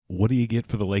what do you get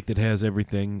for the lake that has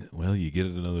everything? Well, you get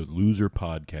another loser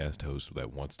podcast host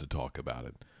that wants to talk about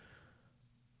it.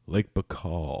 Lake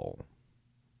Baikal.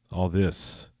 All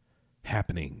this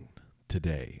happening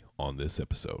today on this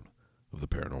episode of the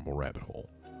Paranormal Rabbit Hole.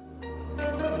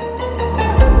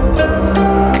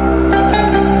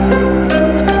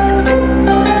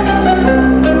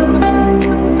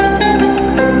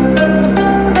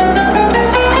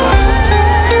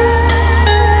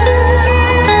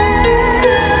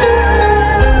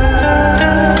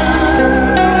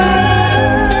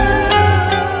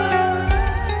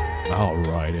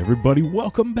 Everybody,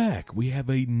 welcome back. We have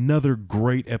another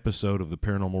great episode of the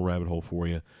Paranormal Rabbit Hole for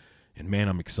you. And man,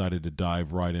 I'm excited to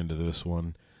dive right into this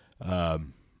one.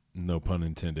 No pun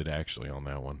intended, actually, on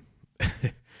that one.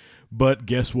 But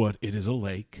guess what? It is a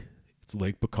lake. It's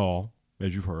Lake Baikal,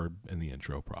 as you've heard in the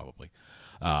intro, probably.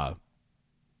 But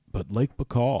Lake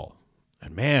Baikal,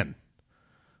 and man,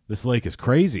 this lake is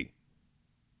crazy.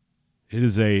 It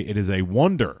is a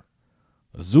wonder,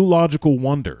 a zoological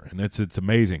wonder, and it's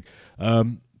amazing.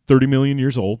 30 million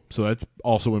years old, so that's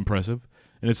also impressive.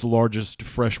 And it's the largest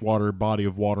freshwater body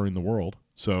of water in the world.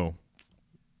 So,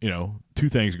 two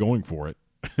things going for it.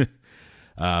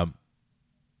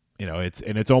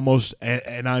 It's almost,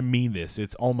 and I mean this,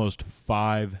 it's almost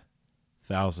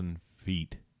 5,000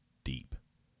 feet deep.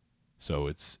 So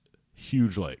it's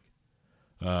huge lake.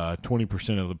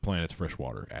 20% of the planet's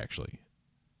freshwater, actually.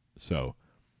 So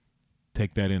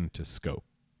take that into scope.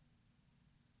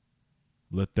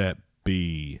 Let that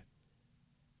be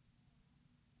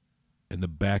in the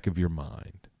back of your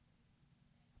mind,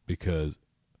 because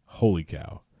holy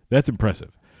cow, that's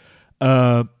impressive.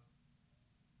 So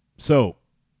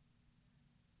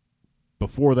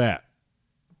before that,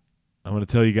 I'm going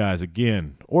to tell you guys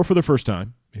again, or for the first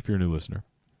time, if you're a new listener,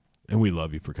 and we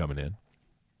love you for coming in.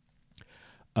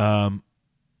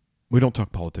 We don't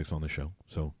talk politics on this show,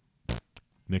 so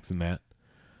nixing that.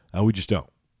 We just don't.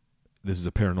 This is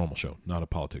a paranormal show, not a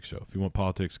politics show. If you want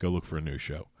politics, go look for a new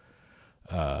show.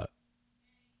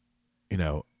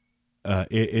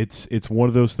 It's one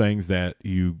of those things that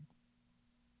you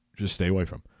just stay away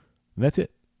from. And that's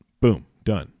it. Boom,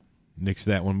 done. Nix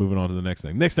that one, moving on to the next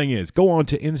thing. Next thing is, go on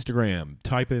to Instagram,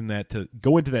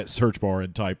 go into that search bar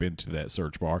and type into that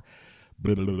search bar,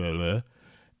 blah, blah, blah, blah.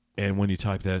 And when you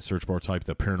type that search bar, type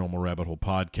the Paranormal Rabbit Hole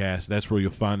Podcast. That's where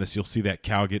you'll find us. You'll see that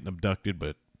cow getting abducted,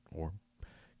 or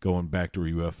going back to a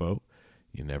UFO.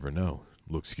 You never know.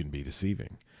 Looks can be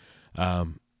deceiving.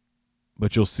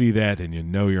 But you'll see that and you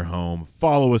know you're home.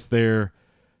 Follow us there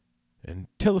and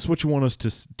tell us what you want us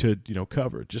to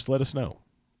cover. Just let us know.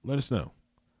 Let us know.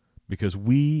 Because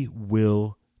we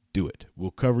will do it.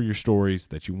 We'll cover your stories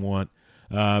that you want.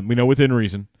 Within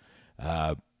reason.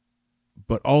 But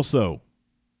also,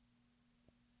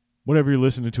 whatever you're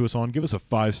listening to us on, give us a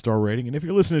 5-star rating. And if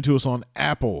you're listening to us on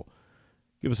Apple,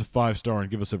 give us a 5-star and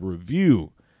give us a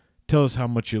review. Tell us how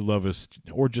much you love us,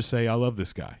 or just say, I love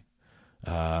this guy.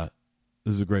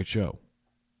 This is a great show.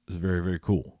 It's very, very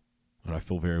cool. And I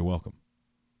feel very welcome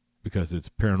because it's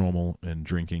paranormal and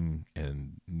drinking,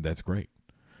 and that's great.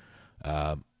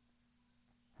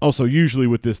 Also, usually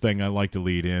with this thing, I like to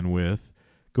lead in with,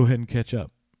 go ahead and catch up.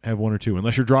 Have one or two.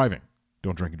 Unless you're driving.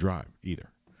 Don't drink and drive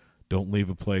either. Don't leave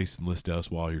a place and listen to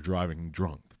us while you're driving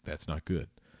drunk. That's not good.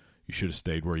 You should have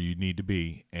stayed where you need to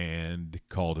be and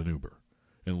called an Uber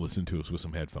and listened to us with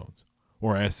some headphones.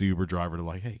 Or ask the Uber driver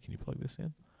to hey, can you plug this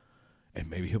in? And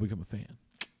maybe he'll become a fan.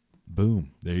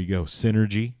 Boom. There you go.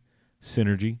 Synergy.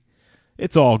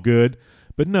 It's all good.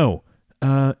 But no,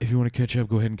 if you want to catch up,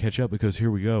 go ahead and catch up, because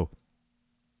here we go.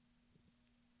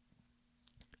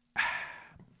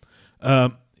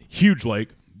 Huge lake.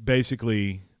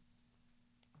 Basically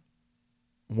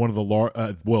one of the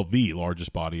the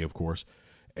largest body, of course.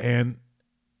 And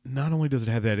not only does it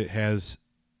have that, it has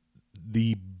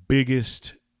the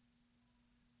biggest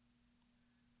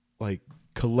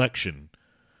collection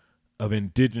of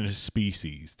indigenous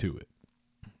species to it.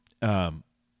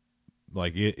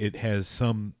 It has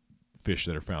some fish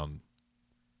that are found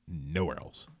nowhere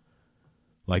else.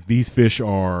 These fish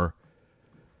are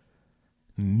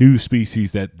new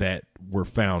species that were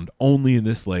found only in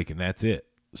this lake, and that's it.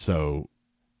 So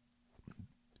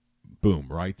boom,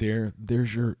 right there.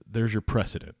 There's your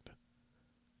precedent.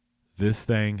 This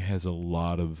thing has a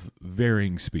lot of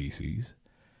varying species.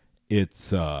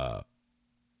 It's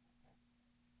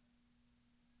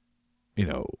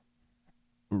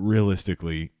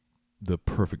realistically the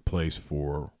perfect place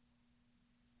for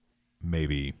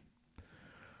maybe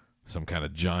some kind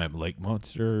of giant lake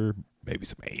monster, maybe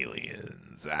some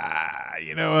aliens.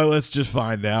 Let's just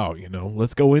find out,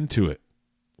 let's go into it.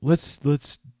 Let's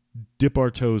dip our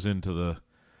toes into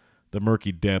the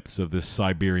murky depths of this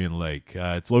Siberian lake.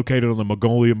 It's located on the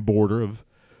Mongolian border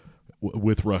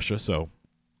with Russia, so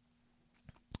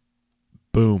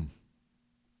boom,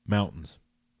 mountains,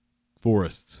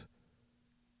 forests,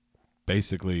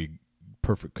 basically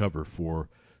perfect cover for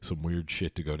some weird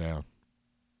shit to go down,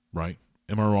 right?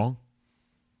 Am I wrong?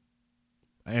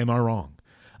 Am I wrong?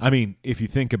 I mean, if you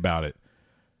think about it,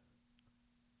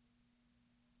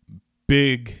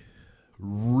 big,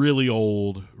 really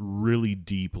old, really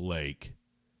deep lake,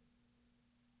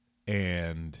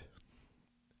 and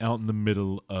out in the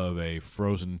middle of a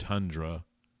frozen tundra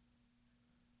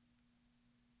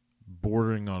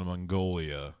bordering on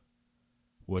Mongolia,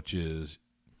 which is,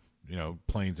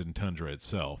 plains and tundra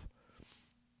itself,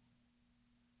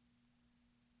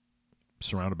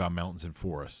 surrounded by mountains and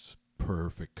forests.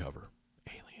 Perfect cover.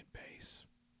 Alien base.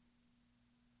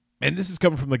 And this is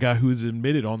coming from the guy who has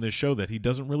admitted on this show that he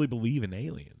doesn't really believe in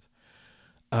aliens.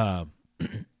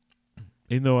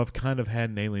 Even though I've kind of had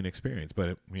an alien experience,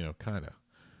 but, kind of.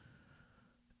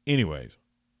 Anyways,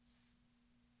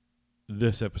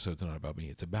 this episode's not about me.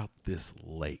 It's about this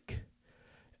lake.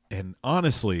 And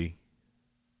honestly,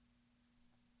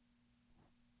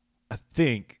 I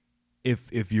think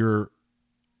if you're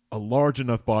a large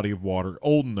enough body of water,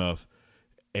 old enough,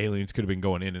 aliens could have been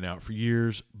going in and out for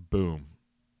years. Boom.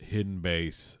 Hidden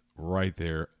base right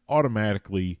there.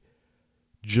 Automatically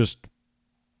just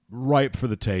ripe for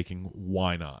the taking.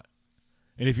 Why not?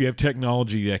 And if you have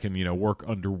technology that can, work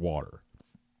underwater,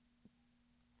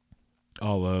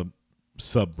 a la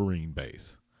submarine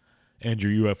base, and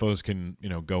your UFOs can,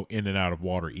 go in and out of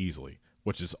water easily,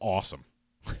 which is awesome.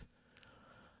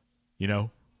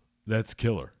 That's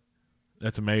killer.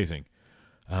 That's amazing.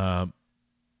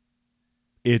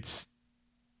 It's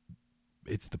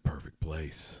the perfect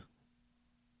place.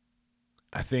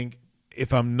 I think,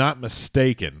 if I'm not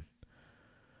mistaken,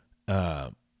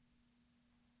 they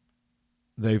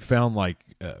found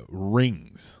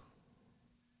rings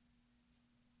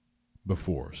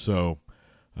before. So,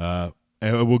 and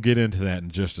we'll get into that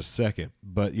in just a second.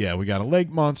 But yeah, we got a lake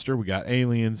monster. We got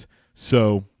aliens.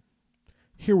 So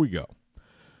here we go.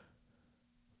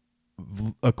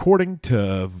 According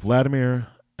to Vladimir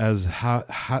not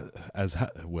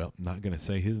going to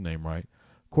say his name right.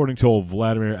 According to old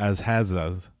Vladimir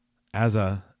Azaza,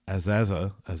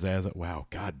 wow,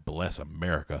 God bless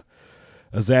America.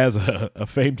 Azaza, a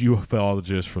famed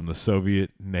ufologist from the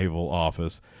Soviet Naval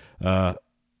Office,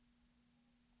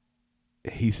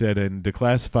 he said, and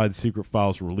declassified secret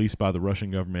files released by the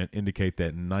Russian government indicate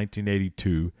that in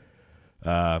 1982,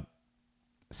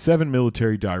 7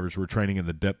 military divers were training in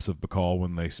the depths of Baikal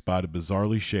when they spotted a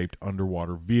bizarrely shaped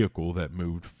underwater vehicle that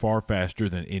moved far faster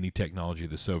than any technology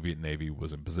the Soviet Navy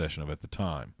was in possession of at the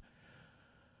time.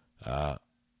 As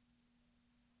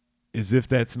if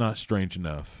that's not strange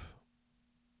enough,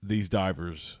 these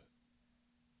divers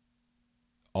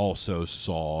also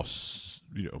saw,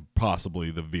 possibly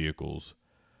the vehicle's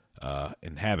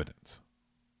inhabitants.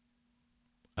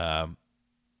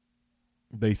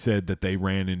 They said that they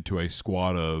ran into a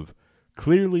squad of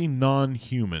clearly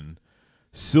non-human,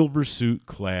 silver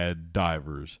suit-clad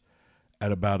divers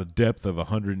at about a depth of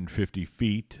 150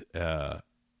 feet. The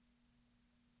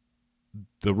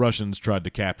Russians tried to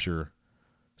capture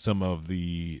some of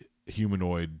the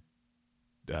humanoid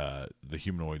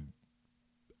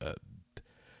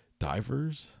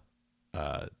divers,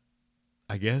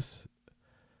 I guess,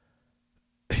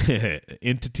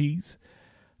 entities,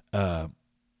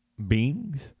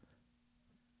 beings,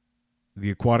 the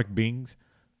aquatic beings.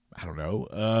 I don't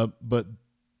know. But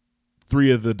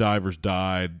 3 of the divers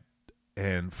died,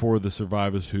 and 4 of the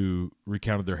survivors who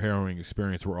recounted their harrowing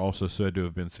experience were also said to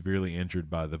have been severely injured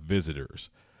by the visitors.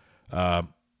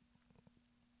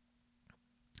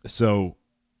 So,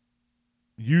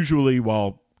 usually,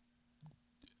 while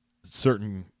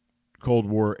certain Cold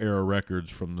War era records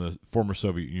from the former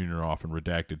Soviet Union are often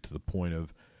redacted to the point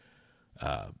of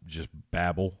just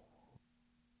babble,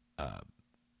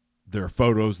 there are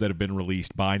photos that have been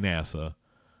released by NASA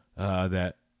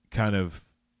that kind of,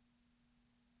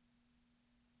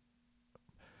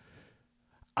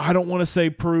 I don't want to say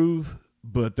prove,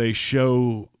 but they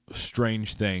show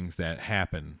strange things that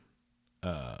happen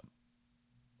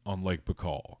on Lake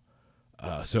Baikal.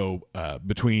 So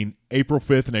between April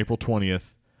 5th and April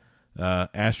 20th,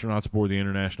 astronauts aboard the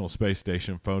International Space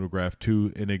Station photographed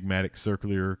 2 enigmatic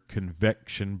circular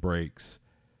convection breaks,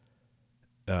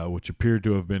 which appeared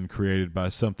to have been created by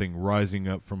something rising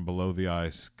up from below the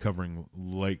ice covering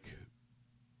Lake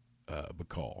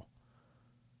Baikal.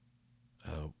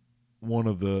 One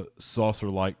of the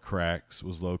saucer-like cracks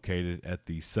was located at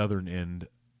the southern end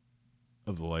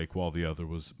of the lake, while the other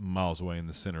was miles away in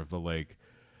the center of the lake.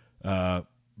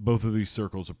 Both of these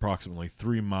circles approximately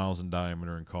 3 miles in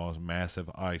diameter and cause massive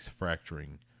ice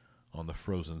fracturing on the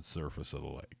frozen surface of the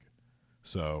lake.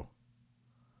 So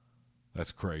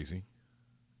that's crazy.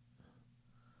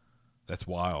 That's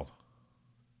wild.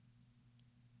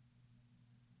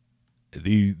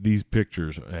 These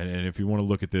pictures, and if you want to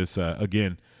look at this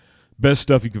again, best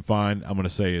stuff you can find, I'm going to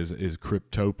say is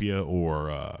Cryptopia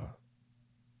or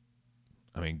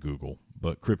Google,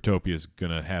 but Cryptopia is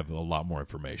going to have a lot more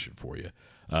information for you.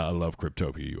 I love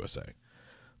Cryptopia USA;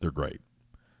 they're great.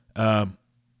 But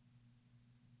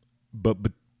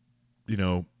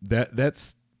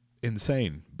that's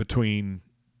insane. Between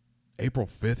April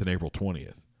 5th and April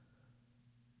 20th.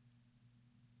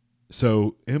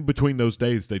 So in between those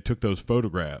days, they took those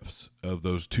photographs of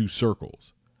those two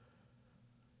circles.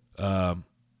 I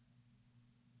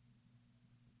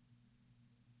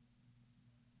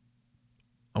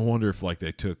wonder if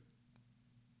they took.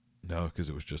 No, because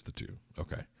it was just the two.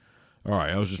 Okay. All right.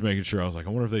 I was just making sure. I was like, I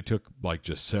wonder if they took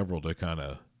just several to kind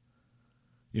of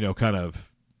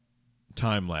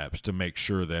time lapse to make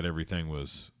sure that everything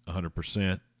was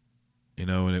 100%,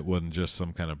 and it wasn't just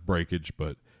some kind of breakage.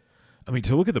 But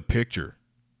to look at the picture,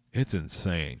 it's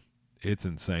insane. It's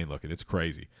insane looking. It's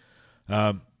crazy.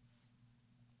 There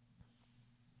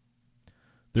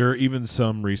are even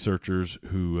some researchers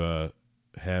who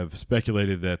have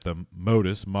speculated that the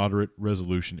MODIS, Moderate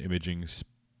Resolution Imaging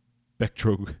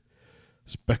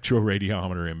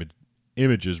Spectroradiometer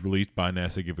images released by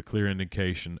NASA give a clear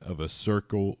indication of a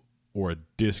circle or a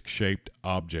disc-shaped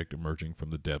object emerging from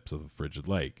the depths of the frigid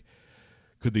lake.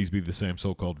 Could these be the same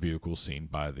so-called vehicles seen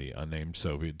by the unnamed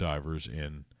Soviet divers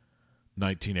in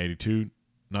 1982?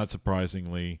 Not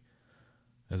surprisingly,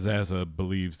 Azaza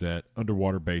believes that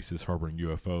underwater bases harboring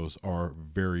UFOs are a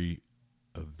very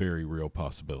real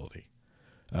possibility.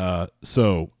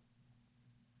 So,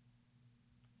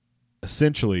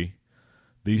 essentially,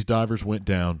 these divers went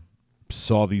down,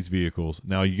 saw these vehicles.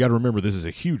 Now, you got to remember, this is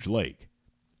a huge lake.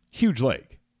 Huge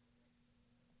lake.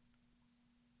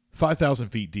 5,000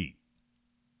 feet deep.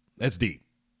 That's deep.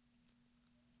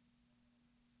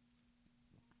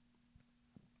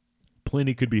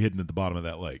 Plenty could be hidden at the bottom of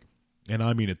that lake. And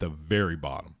I mean at the very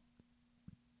bottom.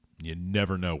 You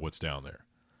never know what's down there.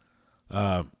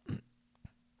 But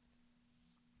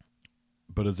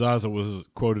Azaza was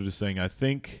quoted as saying, I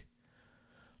think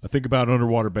about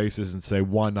underwater bases and say,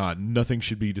 why not? Nothing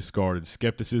should be discarded.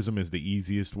 Skepticism is the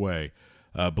easiest way.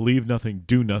 Believe nothing,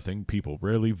 do nothing. People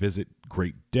rarely visit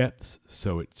great depths,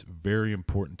 so it's very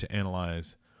important to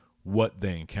analyze what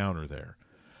they encounter there.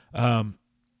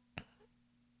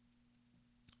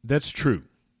 That's true.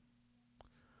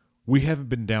 We haven't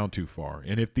been down too far,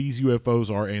 and if these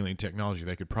UFOs are alien technology,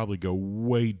 they could probably go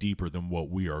way deeper than what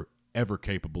we are ever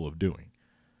capable of doing.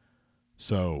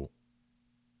 So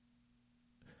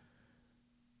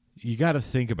you got to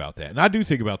think about that. And I do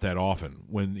think about that often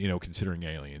when, considering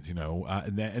aliens,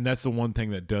 and that's the one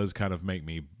thing that does kind of make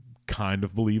me kind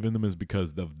of believe in them, is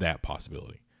because of that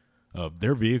possibility of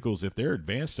their vehicles. If they're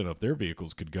advanced enough, their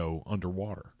vehicles could go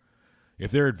underwater. If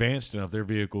they're advanced enough, their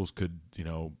vehicles could,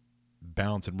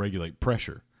 balance and regulate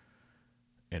pressure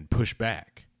and push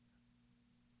back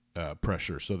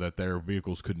pressure so that their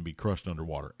vehicles couldn't be crushed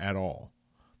underwater at all.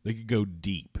 They could go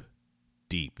deep.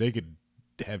 They could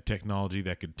have technology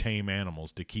that could tame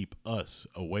animals to keep us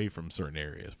away from certain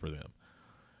areas for them.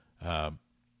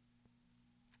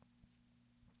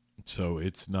 So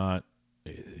it's not,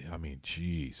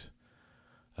 geez.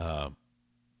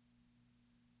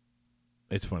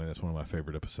 It's funny. That's one of my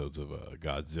favorite episodes of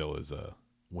Godzilla is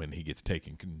when he gets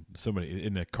taken. Somebody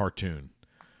in a cartoon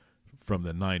from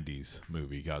the 90s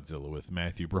movie Godzilla with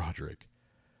Matthew Broderick.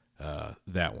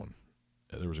 That one.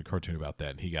 There was a cartoon about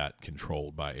that, and he got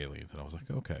controlled by aliens. And I was like,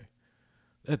 okay,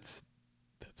 that's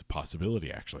a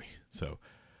possibility, actually. So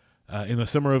in the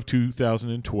summer of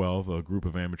 2012, a group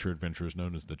of amateur adventurers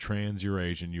known as the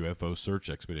Trans-Eurasian UFO Search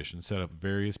Expedition set up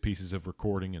various pieces of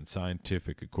recording and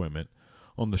scientific equipment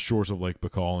on the shores of Lake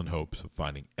Baikal in hopes of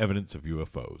finding evidence of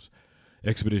UFOs.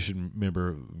 Expedition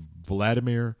member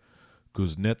Vladimir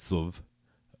Kuznetsov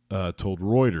told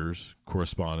Reuters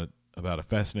correspondent about a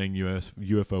fascinating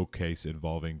UFO case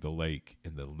involving the lake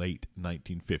in the late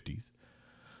 1950s.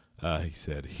 He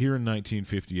said, here in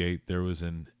 1958, there was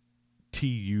an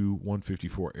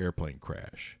Tu-154 airplane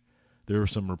crash. There were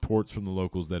some reports from the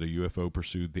locals that a UFO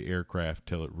pursued the aircraft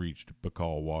till it reached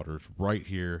Baikal waters right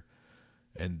here,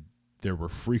 and there were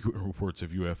frequent reports of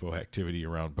UFO activity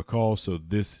around Baikal, so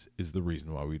this is the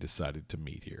reason why we decided to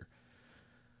meet here.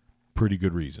 Pretty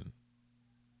good reason.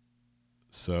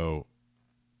 So,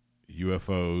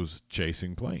 UFOs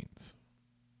chasing planes.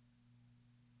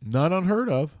 Not unheard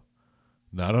of.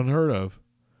 Not unheard of.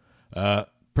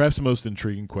 Perhaps the most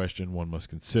intriguing question one must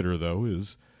consider, though,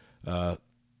 is the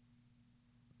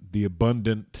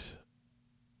abundant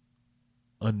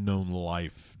unknown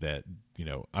life that,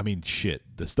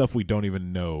 the stuff we don't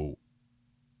even know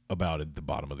about at the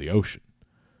bottom of the ocean.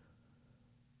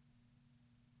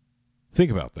 Think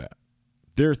about that.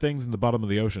 There are things in the bottom of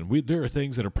the ocean. There are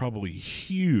things that are probably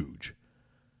huge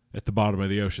at the bottom of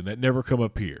the ocean that never come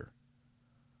up here.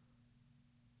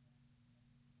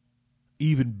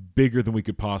 Even bigger than we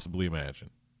could possibly imagine.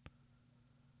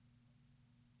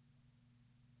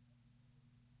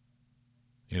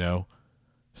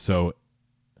 So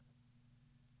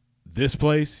this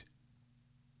place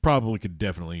probably could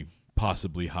definitely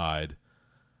possibly hide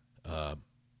an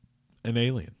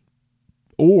alien.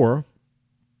 Or,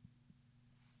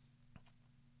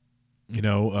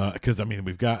 because,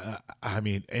 we've got,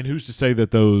 and who's to say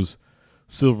that those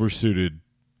silver-suited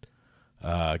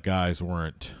guys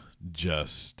weren't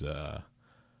just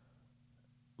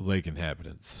lake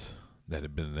inhabitants that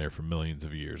had been there for millions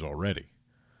of years already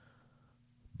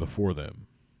before them,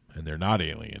 and they're not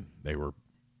alien. They were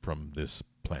from this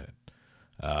planet.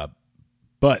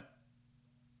 But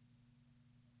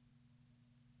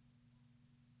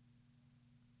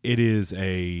it is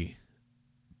a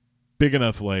big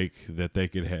enough lake that they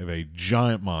could have a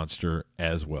giant monster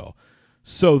as well.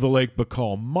 So the Lake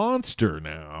Baikal monster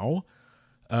now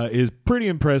is pretty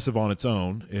impressive on its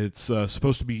own. It's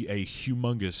supposed to be a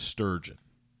humongous sturgeon.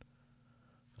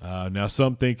 Now,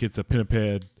 some think it's a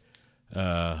pinniped.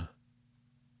 I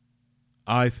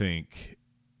think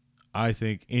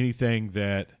anything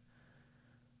that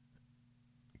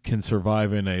can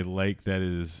survive in a lake that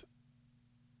is,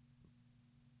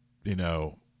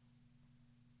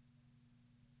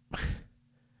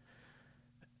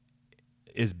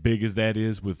 as big as that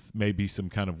is, with maybe some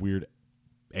kind of weird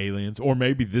aliens, or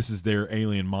maybe this is their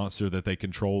alien monster that they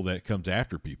control that comes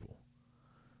after people.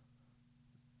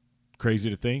 Crazy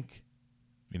to think,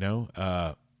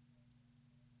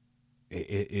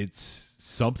 it's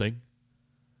something,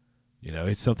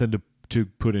 it's something to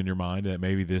put in your mind that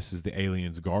maybe this is the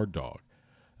alien's guard dog.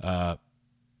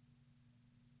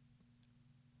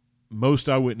 Most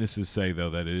eyewitnesses say, though,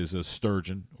 that it is a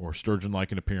sturgeon or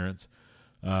sturgeon-like in appearance.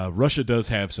 Russia does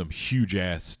have some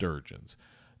huge-ass sturgeons.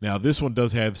 Now, this one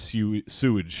does have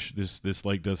sewage. This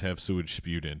lake does have sewage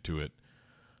spewed into it.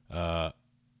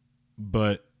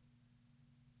 But,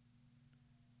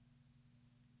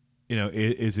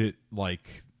 is it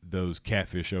like those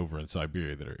catfish over in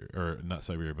Siberia that are, or not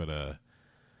Siberia, but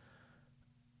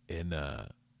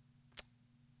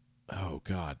oh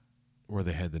God, where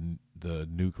they had the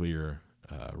nuclear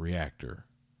reactor.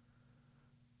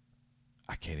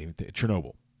 I can't even think.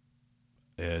 Chernobyl.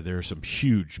 There are some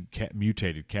huge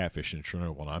mutated catfish in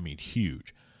Chernobyl, and I mean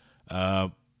huge.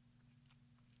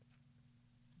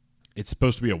 It's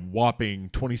supposed to be a whopping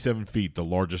 27 feet, the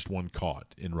largest one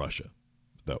caught in Russia,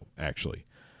 though, actually.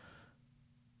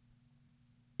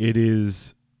 It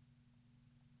is...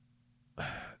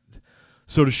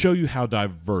 So to show you how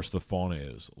diverse the fauna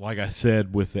is, like I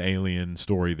said with the alien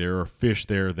story, there are fish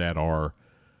there that are,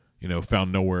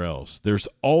 found nowhere else. There's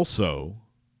also,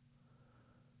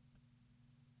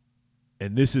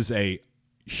 and this is a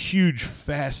huge,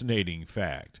 fascinating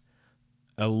fact,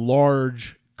 a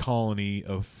large colony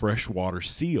of freshwater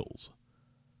seals.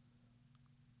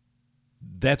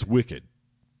 That's wicked.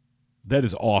 That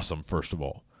is awesome, first of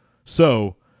all.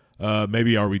 So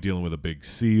maybe are we dealing with a big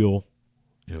seal?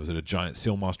 Is it a giant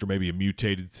seal monster? Maybe a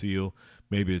mutated seal.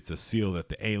 Maybe it's a seal that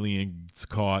the aliens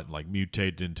caught and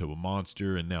mutated into a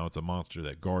monster, and now it's a monster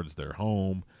that guards their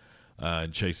home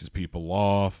and chases people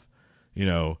off.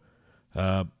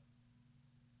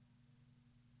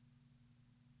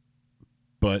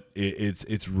 But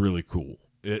it's really cool.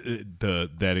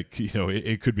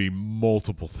 It could be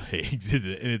multiple things, and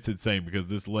it's insane because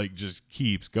this lake just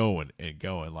keeps going and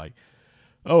going. Like,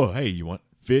 oh hey, you want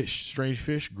fish, strange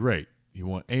fish? Great. You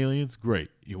want aliens? Great.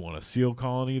 You want a seal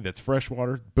colony that's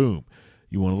freshwater? Boom.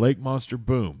 You want a lake monster?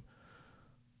 Boom.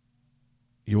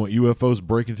 You want UFOs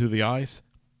breaking through the ice?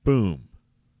 Boom.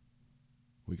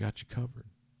 We got you covered.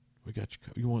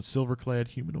 You want silver-clad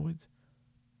humanoids?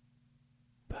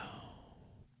 Boom.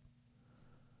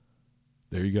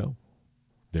 There you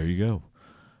go.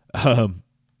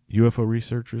 UFO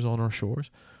researchers on our shores?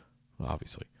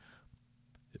 Obviously.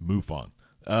 Move on.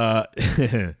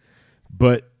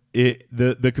 But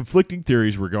the conflicting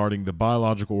theories regarding the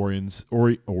biological origins,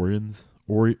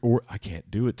 I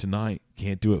can't do it tonight.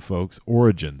 Can't do it, folks.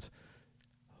 Origins.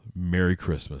 Merry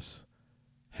Christmas.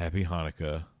 Happy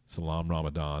Hanukkah. Salam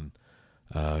Ramadan,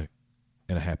 and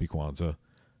a happy Kwanzaa.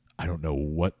 I don't know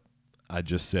what I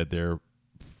just said there,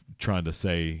 trying to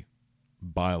say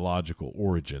biological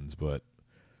origins, but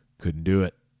couldn't do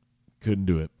it. Couldn't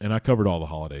do it. And I covered all the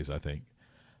holidays, I think.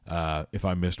 If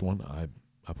I missed one, I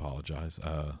apologize.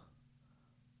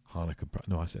 Hanukkah.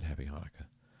 No, I said happy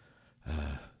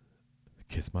Hanukkah.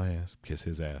 Kiss my ass. Kiss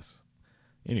his ass.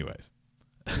 Anyways.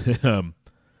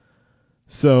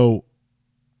 So,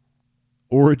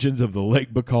 origins of the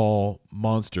Lake Baikal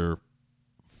monster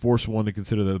force one to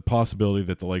consider the possibility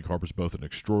that the lake harbors both an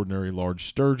extraordinary large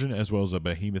sturgeon as well as a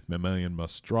behemoth mammalian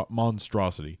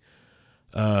monstrosity.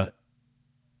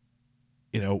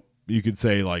 You could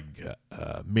say like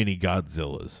mini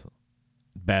Godzillas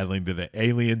battling to the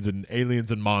aliens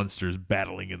and monsters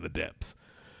battling in the depths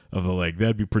of the lake.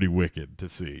 That'd be pretty wicked to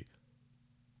see.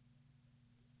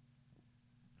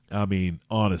 I mean,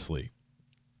 honestly,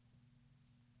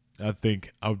 I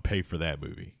think I would pay for that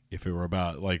movie if it were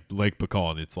about like Lake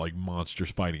Baikal and it's like monsters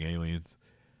fighting aliens.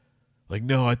 Like,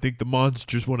 no, I think the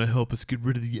monsters want to help us get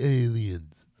rid of the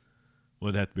aliens. Well,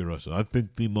 it'd have to be Russian. I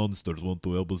think the monsters want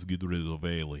to help us get rid of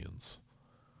aliens.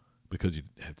 Because you'd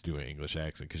have to do an English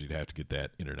accent because you'd have to get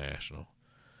that international,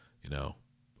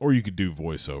 Or you could do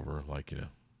voiceover, like, it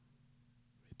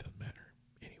doesn't matter.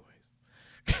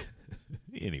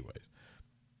 Anyways.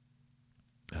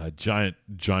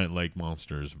 Giant lake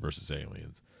monsters versus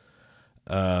aliens.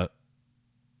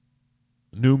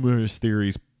 Numerous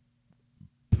theories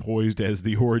poised as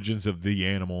the origins of the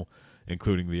animal,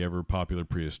 including the ever-popular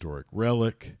prehistoric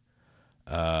relic,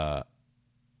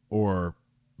 or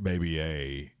maybe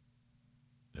a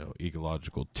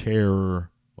ecological terror,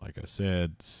 like I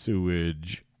said,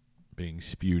 sewage being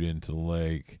spewed into the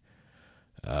lake,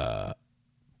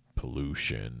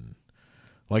 pollution,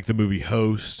 like the movie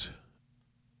Host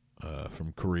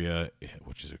from Korea,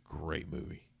 which is a great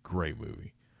movie.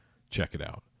 Check it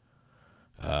out.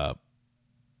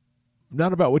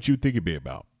 Not about what you'd think it'd be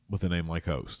about with a name like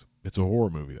Host. It's a horror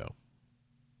movie, though.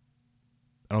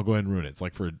 I'll go ahead and ruin it.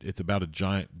 It's about a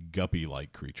giant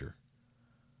guppy-like creature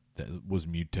that was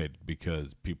mutated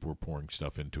because people were pouring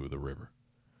stuff into the river.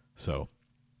 So,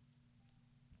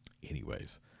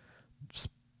 anyways,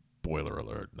 spoiler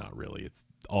alert, not really. It's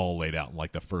all laid out in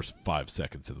like the first 5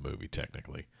 seconds of the movie,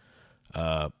 technically.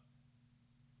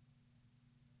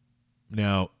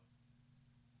 Now,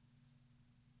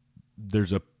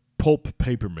 there's a pulp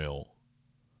paper mill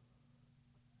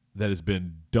that has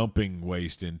been dumping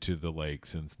waste into the lake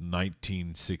since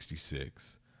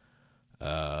 1966.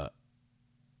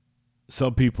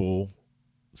 Some people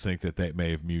think that they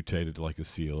may have mutated like a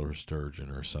seal or a sturgeon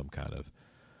or some kind of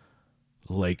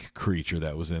lake creature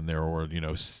that was in there, or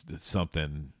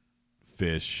something,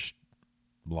 fish,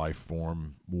 life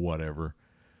form, whatever,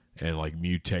 and like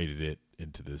mutated it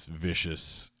into this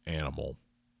vicious animal.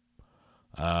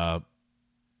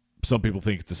 Some people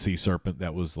think it's a sea serpent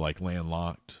that was like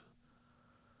landlocked,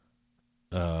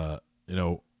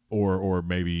 or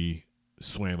maybe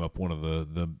swam up one of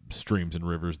the streams and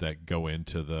rivers that go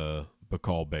into the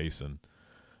Baikal Basin.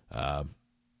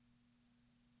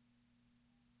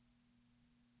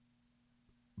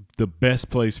 The best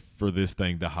place for this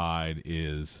thing to hide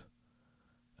is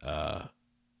a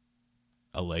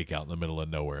lake out in the middle of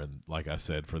nowhere. And like I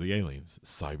said, for the aliens,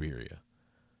 Siberia,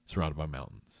 surrounded by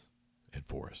mountains and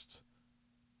forests,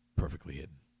 perfectly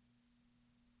hidden.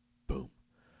 Boom.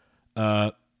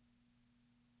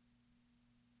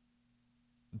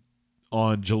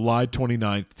 On July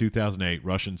 29th, 2008,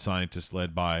 Russian scientists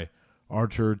led by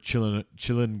Artur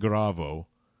Chilengarov,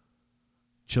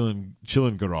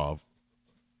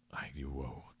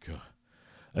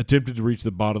 attempted to reach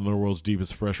the bottom of the world's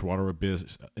deepest freshwater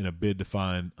abyss in a bid to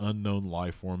find unknown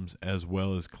life forms as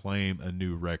well as claim a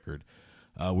new record.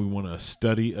 We want to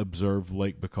study, observe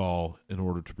Lake Baikal in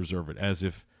order to preserve it, as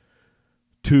if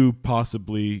two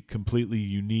possibly completely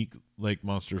unique lake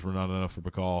monsters were not enough for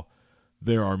Baikal.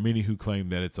 There are many who claim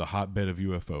that it's a hotbed of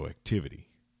UFO activity.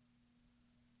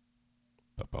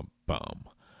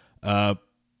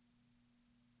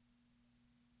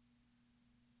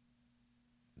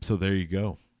 So there you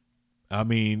go. I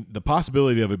mean, the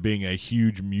possibility of it being a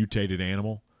huge mutated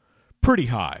animal, pretty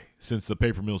high, since the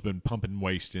paper mill's been pumping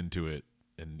waste into it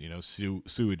and,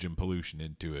 sewage and pollution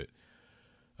into it.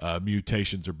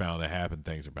 Mutations are bound to happen.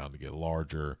 Things are bound to get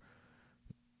larger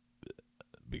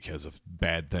because of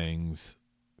bad things,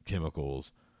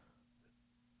 chemicals.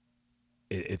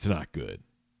 It's not good.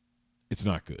 It's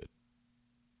not good.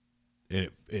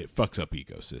 It fucks up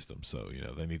ecosystems, so,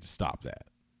 they need to stop that.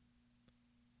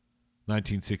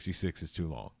 1966 is too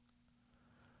long.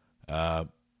 That's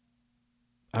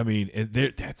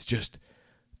just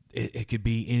it could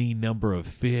be any number of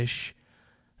fish.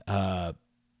 I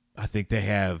think they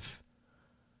have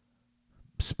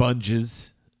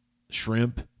sponges,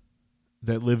 shrimp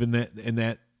that live in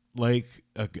that lake.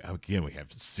 Again, we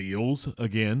have seals.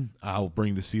 Again, I'll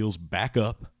bring the seals back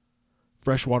up.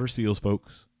 Freshwater seals,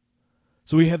 folks.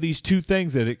 So we have these two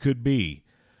things that it could be.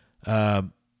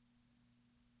 So,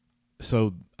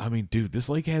 I mean, dude, this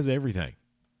lake has everything.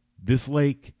 This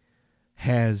lake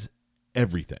has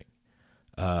everything.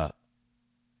 And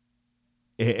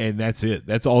that's it.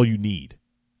 That's all you need.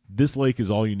 This lake is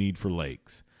all you need for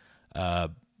lakes.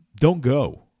 Don't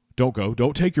go. Don't go.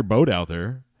 Don't take your boat out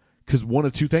there, because one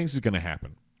of two things is going to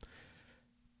happen.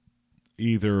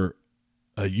 Either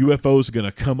a UFO is going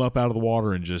to come up out of the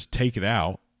water and just take it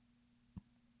out.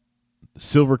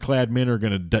 Silver-clad men are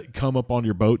going to come up on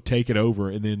your boat, take it over,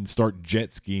 and then start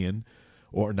jet skiing,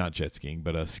 or not jet skiing,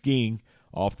 but skiing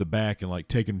off the back and like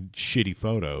taking shitty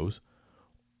photos.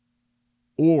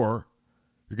 Or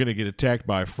you're going to get attacked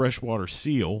by a freshwater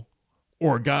seal,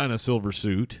 or a guy in a silver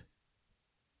suit,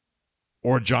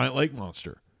 or a giant lake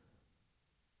monster.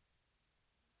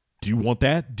 Do you want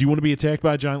that? Do you want to be attacked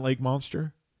by a giant lake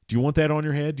monster? Do you want that on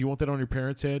your head? Do you want that on your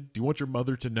parents' head? Do you want your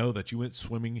mother to know that you went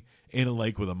swimming in a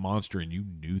lake with a monster and you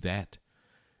knew that?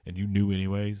 And you knew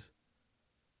anyways?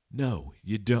 No,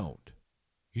 you don't.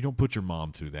 You don't put your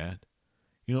mom through that.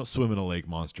 You don't swim in a lake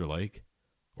monster lake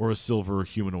or a silver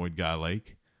humanoid guy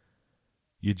lake.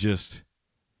 You don't.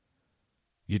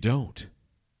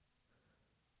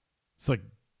 It's like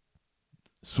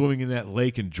swimming in that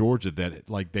lake in Georgia that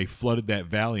like they flooded that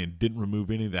valley and didn't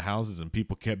remove any of the houses, and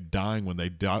people kept dying when they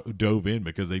dove in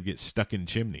because they'd get stuck in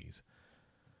chimneys.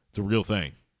 It's a real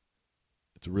thing.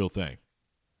 It's a real thing.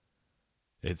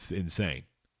 It's insane.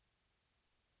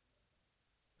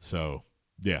 So,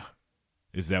 yeah.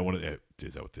 Is that what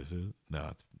this is? No,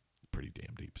 it's pretty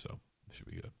damn deep, so it should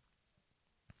be good.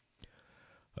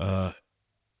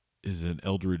 Is an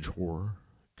eldritch horror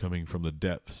coming from the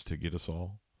depths to get us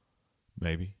all?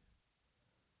 Maybe.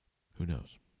 Who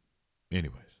knows?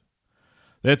 Anyways,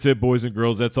 that's it, boys and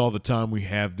girls. That's all the time we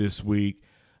have this week.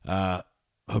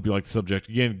 Hope you like the subject.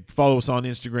 Again, follow us on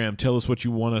Instagram. Tell us what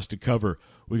you want us to cover.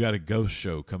 We got a ghost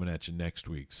show coming at you next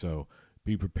week, so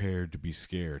be prepared to be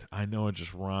scared. I know I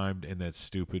just rhymed, and that's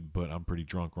stupid, but I'm pretty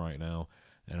drunk right now,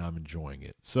 and I'm enjoying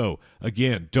it. So,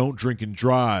 again, don't drink and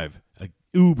drive.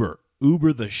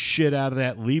 Uber the shit out of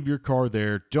that. Leave your car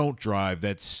there. Don't drive.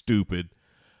 That's stupid.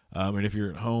 And if you're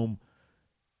at home,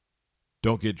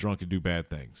 don't get drunk and do bad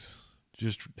things.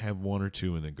 Just have one or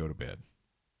two and then go to bed.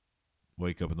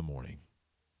 Wake up in the morning.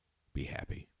 Be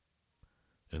happy.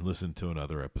 And listen to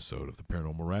another episode of the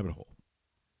Paranormal Rabbit Hole.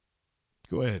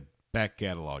 Go ahead. Back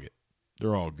catalog it.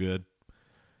 They're all good.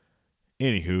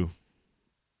 Anywho,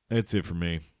 that's it for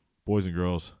me. Boys and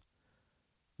girls,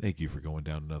 thank you for going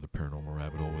down another Paranormal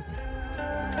Rabbit Hole with me.